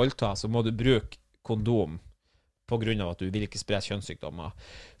du skal voldta, så må du bruke kondom på grunn av at du vil ikke spre kjønnssykdommer.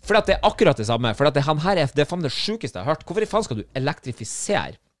 For at det er akkurat det samme. For at det her er det faen det sykeste jeg har hørt. Hvorfor i faen skal du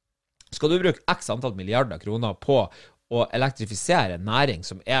elektrifisere? Skal du bruke x antall milliarder kroner på å elektrifisere en næring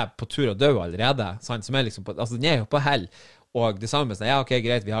som er på tur å dø allerede, sant? Som er liksom på, altså den er jo på hell, og det samme med sånn, ja ok,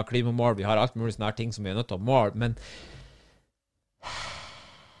 greit, vi har klimamål, vi har alt mulig sånne her ting som vi er nødt til å måle, men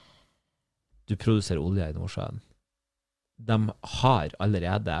du produserer olje i Nordsjøen. De har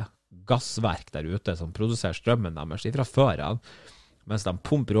allerede gassverk der ute som produserer strømmen deres fra før av, mens de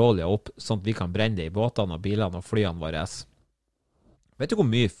pumper olje opp sånn at vi kan brenne det i båtene og bilene og flyene våre. Vet du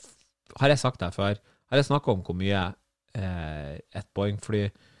hvor mye har jeg sagt det før? Har jeg snakket om hvor mye et Boeing-fly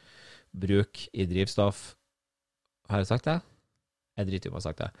bruk i drivstoff? Har jeg sagt det? Jeg driter jo om å ha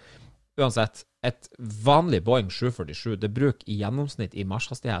sagt det. Uansett, et vanlig Boeing 747, det bruk i gjennomsnitt i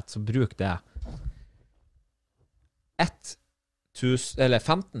marshastighet, så bruk det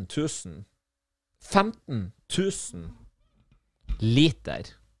 15 000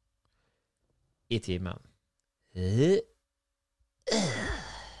 liter i timen.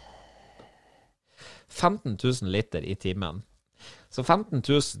 15 000 liter i timen. Så 15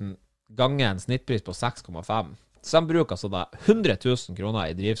 000 ganger en snittpris på 6,5. Så de bruker altså da 100 000 kroner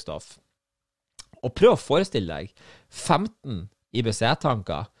i drivstoff. Og prøv å forestille deg 15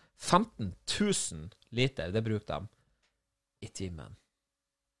 IBC-tanker, 15 000 liter, det bruker de i timen.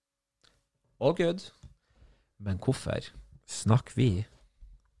 All good. Men hvorfor snakker vi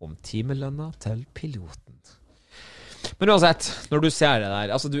om timelønna til piloten? Men uansett, når du ser det der,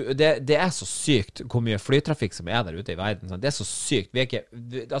 altså det er så sykt hvor mye flytrafikk som er der ute i verden, sånn. Det er så sykt. Vi er ikke,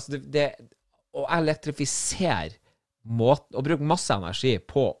 altså å elektrifisere måten, å bruke masse energi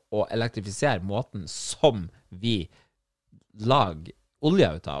på å elektrifisere måten som vi lager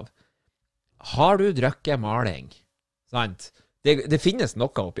olje ut av. Har du drukket maling? Sant? Det finnes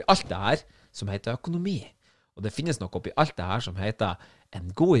noe oppi alt det her som heter økonomi. Og det finnes noe oppi alt det her som heter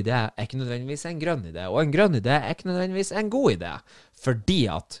en god idé er ikke nødvendigvis en grønn idé, og en grønn idé er ikke nødvendigvis en god idé. Fordi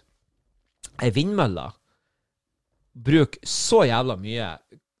at en vindmølle bruker så jævla mye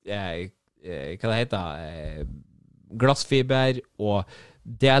hva det heter, glassfiber og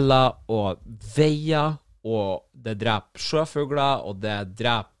deler og veier, og det dreper sjøfugler, og det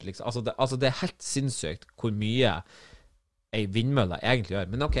dreper liksom, altså det er helt sinnssykt hvor mye en vindmølle egentlig gjør.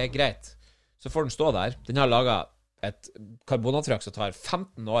 Men ok, greit. Så får den stå der. Den har laget et karbonavtrykk som tar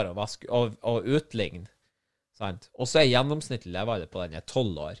 15 år å vaske og utligne. Sant? Og så gjennomsnittlig levealder på den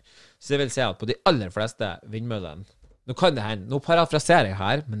 12 år. Så det vil si at på de aller fleste vindmøllene, nå kan det hende, nå parafraserer jeg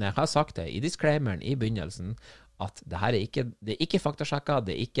her, men jeg har sagt det i disclaimeren i begynnelsen, at det her det er ikke faktasjekket,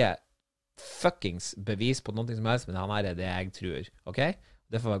 det er ikke fuckings bevis på noe som helst, men han her er det jeg tror, ok?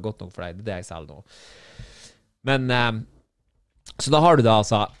 Det får være godt nok for deg, det er det jeg selv nå. Men, så da har du da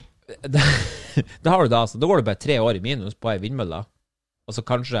altså, da går du bare 3 år i minus på en vindmølle, og så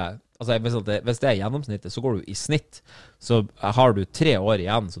kanskje, altså hvis det er gjennomsnittet, så går du i snitt, så har du 3 år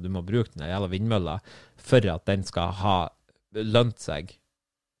igjen, så du må bruke den jævla vindmølla, for at den skal ha lønt seg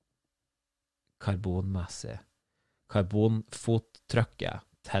karbonmessig, karbonfottrykket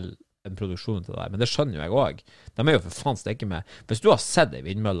til en produksjon til det der. Men det skjønner jo jeg også. De er jo for faen stekke med. Hvis du har sett en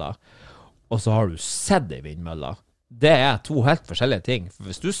vindmølle, og så har du sett en vindmølle, det er 2 helt forskjellige ting. For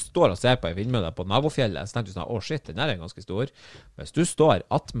hvis du står og ser på en vindmølle på nabofjellet, så tenker du sånn, shit, den er ganske stor. Hvis du står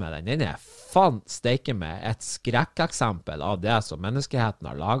attmed den er faen steike med et skrekkeksempel av det som menneskeheten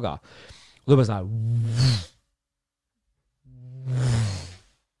har laget. Og du bare sånn,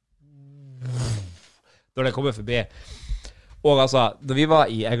 når det kommer forbi. Og altså, da vi var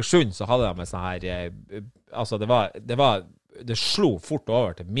i Egersund, så hadde de med sånn her, altså det slo fort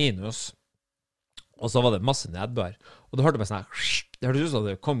over til minus, og så var det masse nedbør. Og da hørte man sånn her, det hørtes ut som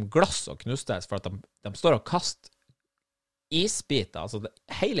det kom glass og knustes, for at de står og kaster isbiter, altså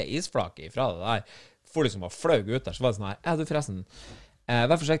hele isflaket ifra det der, for liksom å fløy ut der, så var det sånn her, du forresten,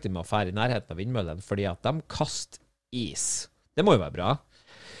 vær forsiktig med å fære i nærheten av vindmøllen, fordi at de kaster is. Det må jo være bra.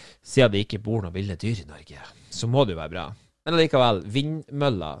 Siden det ikke bor noen ville dyr i Norge, så må det jo være bra. Men likevel,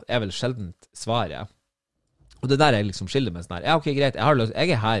 vindmøller er vel sjeldent svaret. Og det der er liksom skilder med sånn her, ja, ok, greit, jeg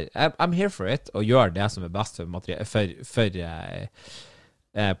er her, I'm here for it, og gjør det som er best for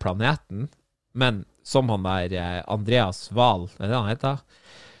planeten. Men som han der Andreas Wahl, er det han heter?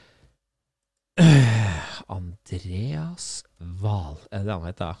 Andreas Wahl, er det han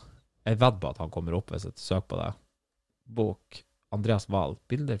heter? Jeg vet på at han kommer opp hvis jeg søker på det. Bok, Andreas Wahl,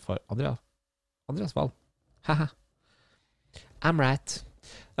 bilder for Andreas Wahl. Haha. I'm right.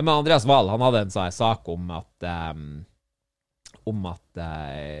 Men Andreas Wahl, han hadde en sånn sak om at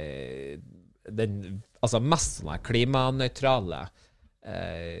den altså mest sånn klimanøytrale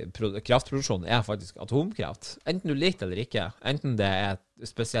kraftproduksjonen er faktisk atomkraft. Enten du liker det eller ikke, enten det er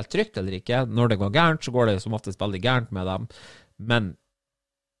spesielt trygt eller ikke. Når det går gærent, så går det som oftest veldig gærent med dem. Men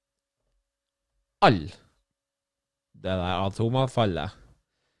det der atomavfallet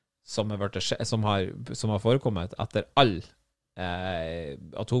som har forekommet etter all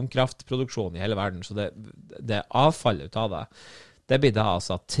atomkraftproduksjon i hele verden, så det avfallet ut av det blir da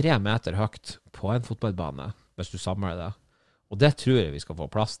altså 3 meter høyt på en fotballbane hvis du samler det, og det tror jeg vi skal få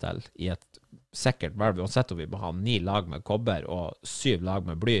plass til i et sikkert hvelv, uansett om vi må ha 9 lag med kobber og 7 lag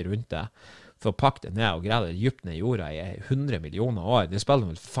med bly rundt det, for å pakke det ned og greve det dypt ned i jorda i 100 millioner år. Det spiller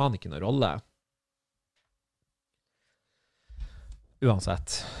vel faen ikke noen rolle. Uansett,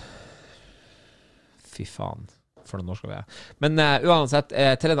 fy faen for det norske vi er. Men uansett,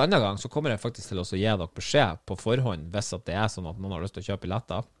 til en annen gang så kommer jeg faktisk til å gi dere beskjed på forhånd hvis at det er sånn at noen har lyst til å kjøpe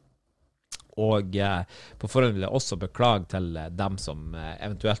billetter. Og på forhånd vil jeg også beklage til dem som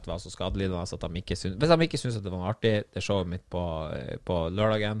eventuelt var så skadelidende at de ikke synes, hvis de ikke synes at det var artig, det showet mitt på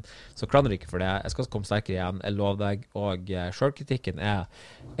lørdagen, så klandrer jeg ikke for det. Jeg skal komme sterkere igjen, jeg lover deg, og selvkritikken er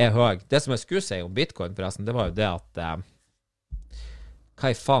høy. Det som jeg skulle si om Bitcoin forresten, det var jo det at hva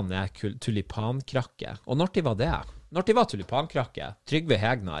i faen er tulipankrakke? Og når det var det? Når det var tulipankrakke? Trygve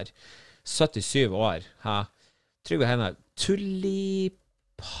Hegnar, 77 år. Trygve Hegnar,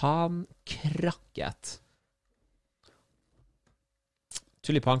 tulipankrakket.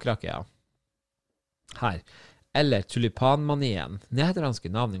 Tulipankrakke, ja. Her. Eller tulipanmanien. Nederlandske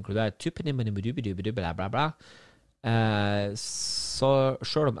navn inkluderer bla. Så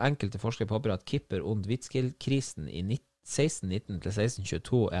selv om enkelte forskere påpeker at Kipper und Witzkill-krisen i 1619 til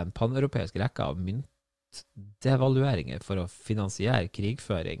 1622 er en paneuropeisk rekke av myntdevalueringer for å finansiere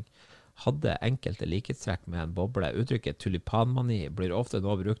krigføring, hadde enkelte likhetstrekk med en boble. Uttrykket tulipanmani blir ofte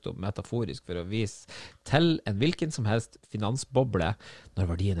nå brukt om metaforisk for å vise til en hvilken som helst finansboble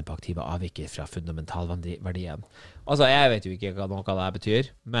når verdiene på aktiva avviker fra fundamentalverdien. Altså, jeg vet jo ikke noe av det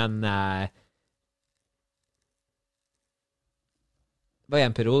betyr, men det var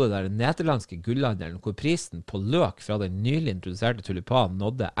en periode der den nederlandske gullhandelen, hvor prisen på løk fra den nylig introduserte tulipan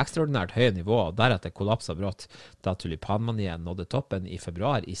nådde ekstraordinært høye nivå, og deretter kollapset brått, da tulipanmanien nådde toppen i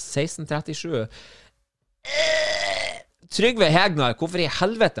februar i 1637. Trygve Hegnar, hvorfor i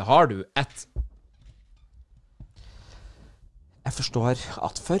helvete har du et... Jeg forstår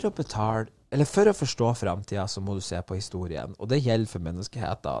at for å betale, eller for å forstå fremtiden, så må du se på historien, og det gjelder for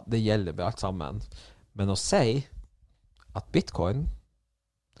menneskeheten, det gjelder med alt sammen. Men å si at bitcoin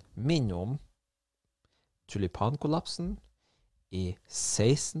minner om tulipankollapsen i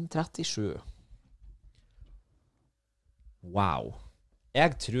 1637. Wow.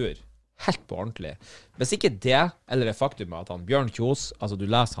 Jeg tror, helt på ordentlig, hvis ikke det, eller det faktum at han Bjørn Kjos, altså du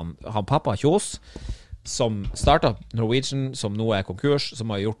leser han pappa Kjos, som startet Norwegian, som nå er konkurs,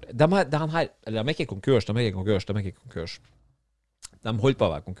 som har gjort, de er ikke konkurs, de er ikke konkurs. De holder på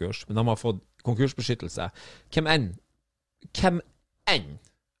å være konkurs, men de har fått konkursbeskyttelse. Hvem enn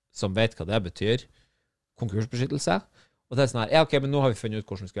som vet hva det betyr, konkursbeskyttelse, og det er sånn her, ja ok, men nå har vi funnet ut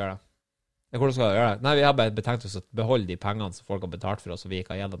hvordan vi skal gjøre det. Ja, hvordan skal vi gjøre det? Nei, vi har bare betenkt oss å beholde de pengene som folk har betalt for oss, og vi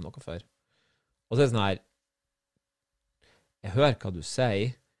ikke har gitt dem noe for. Og så er det sånn her, jeg hører hva du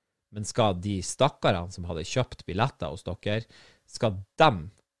sier, men skal de stakkarene som hadde kjøpt billetter hos dere, skal de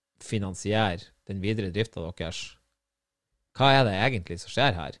finansiere den videre driften av deres? Hva er det egentlig som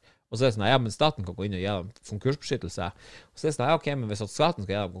skjer her? Og så er det sånn, ja, men staten kan gå inn og gi dem konkursbeskyttelse. Og så er det sånn, ja, ok, men hvis at staten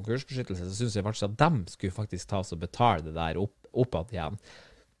skal gi dem konkursbeskyttelse, så synes jeg faktisk at de skulle faktisk ta oss og betale det der oppad igjen.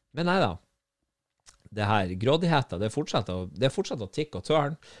 Men nei da, det her grådigheten, det fortsetter å tikke og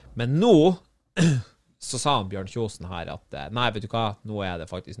tørne. Men nå, så sa han Bjørn Kjosen her at, nei, vet du hva, nå er det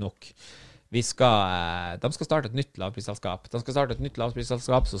faktisk nok. De skal starte et nytt lavprisselskap. De skal starte et nytt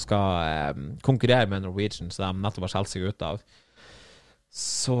lavprisselskap som skal konkurrere med Norwegian, så de nettopp har skjelt seg ut av.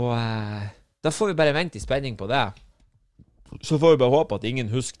 Så da får vi bare vente i spenning på det. Så får vi bare håpe at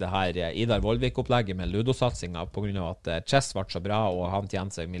ingen husker det her Idar Vollvik-opplegget med ludosatsingen på grunn av at Chess ble så bra og han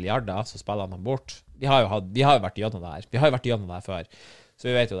tjente seg milliarder, så spiller han bort. Vi har jo vært gjennom det her. Vi har jo vært gjennom det her før, så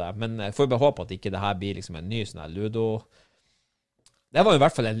vi vet jo det. Men får vi bare håpe at ikke det her blir liksom en ny sånn her ludo. Det var jo i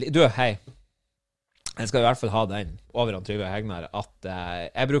hvert fall hei. Jeg skal i hvert fall ha den over han Trygve Hegnar, at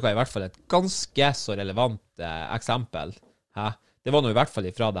jeg bruker i hvert fall et ganske så relevant eksempel. Hæ? Det var nå i hvert fall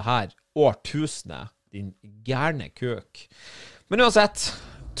ifra det her årtusenet, din gærne køk. Men uansett,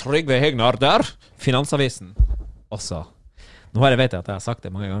 Trygve Hegnar der, Finansavisen. Også, nå vet jeg at jeg har sagt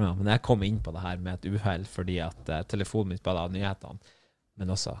det mange ganger, men jeg kom inn på det her med et uheld, fordi at telefonen min spiller av nyhetene.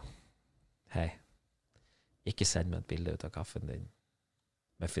 Men også, hei, ikke send meg et bilde ut av kaffen din,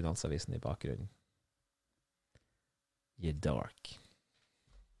 med Finansavisen i bakgrunnen. You're dark.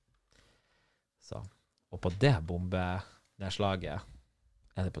 Så, og på det bombedslaget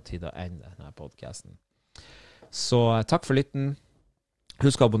er det på tide å ende denne podcasten. Så takk for lytten.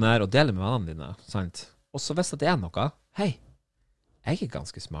 Husk å abonnere og dele med vennene dine, sant? Og så hvis det er noe, hei, jeg er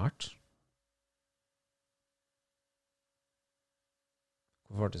ganske smart.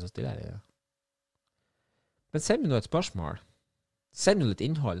 Hvorfor er det så stille her i det? Men send meg nå et spørsmål. Send meg litt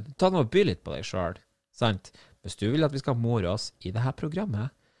innhold. Ta nå og by litt på deg selv, sant? Hvis du vil at vi skal more oss i dette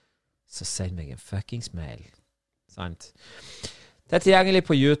programmet, så send meg en fuckings mail. Sant? Det er tilgjengelig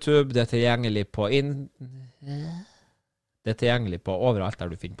på YouTube, det er tilgjengelig på det er tilgjengelig på overalt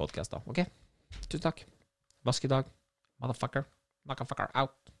der du finner podcaster. Ok? Tusen takk. Vaskedag. Motherfucker. Motherfucker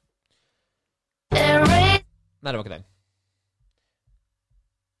out. Nei, det var ikke den.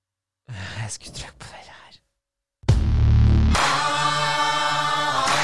 Jeg skulle trykke på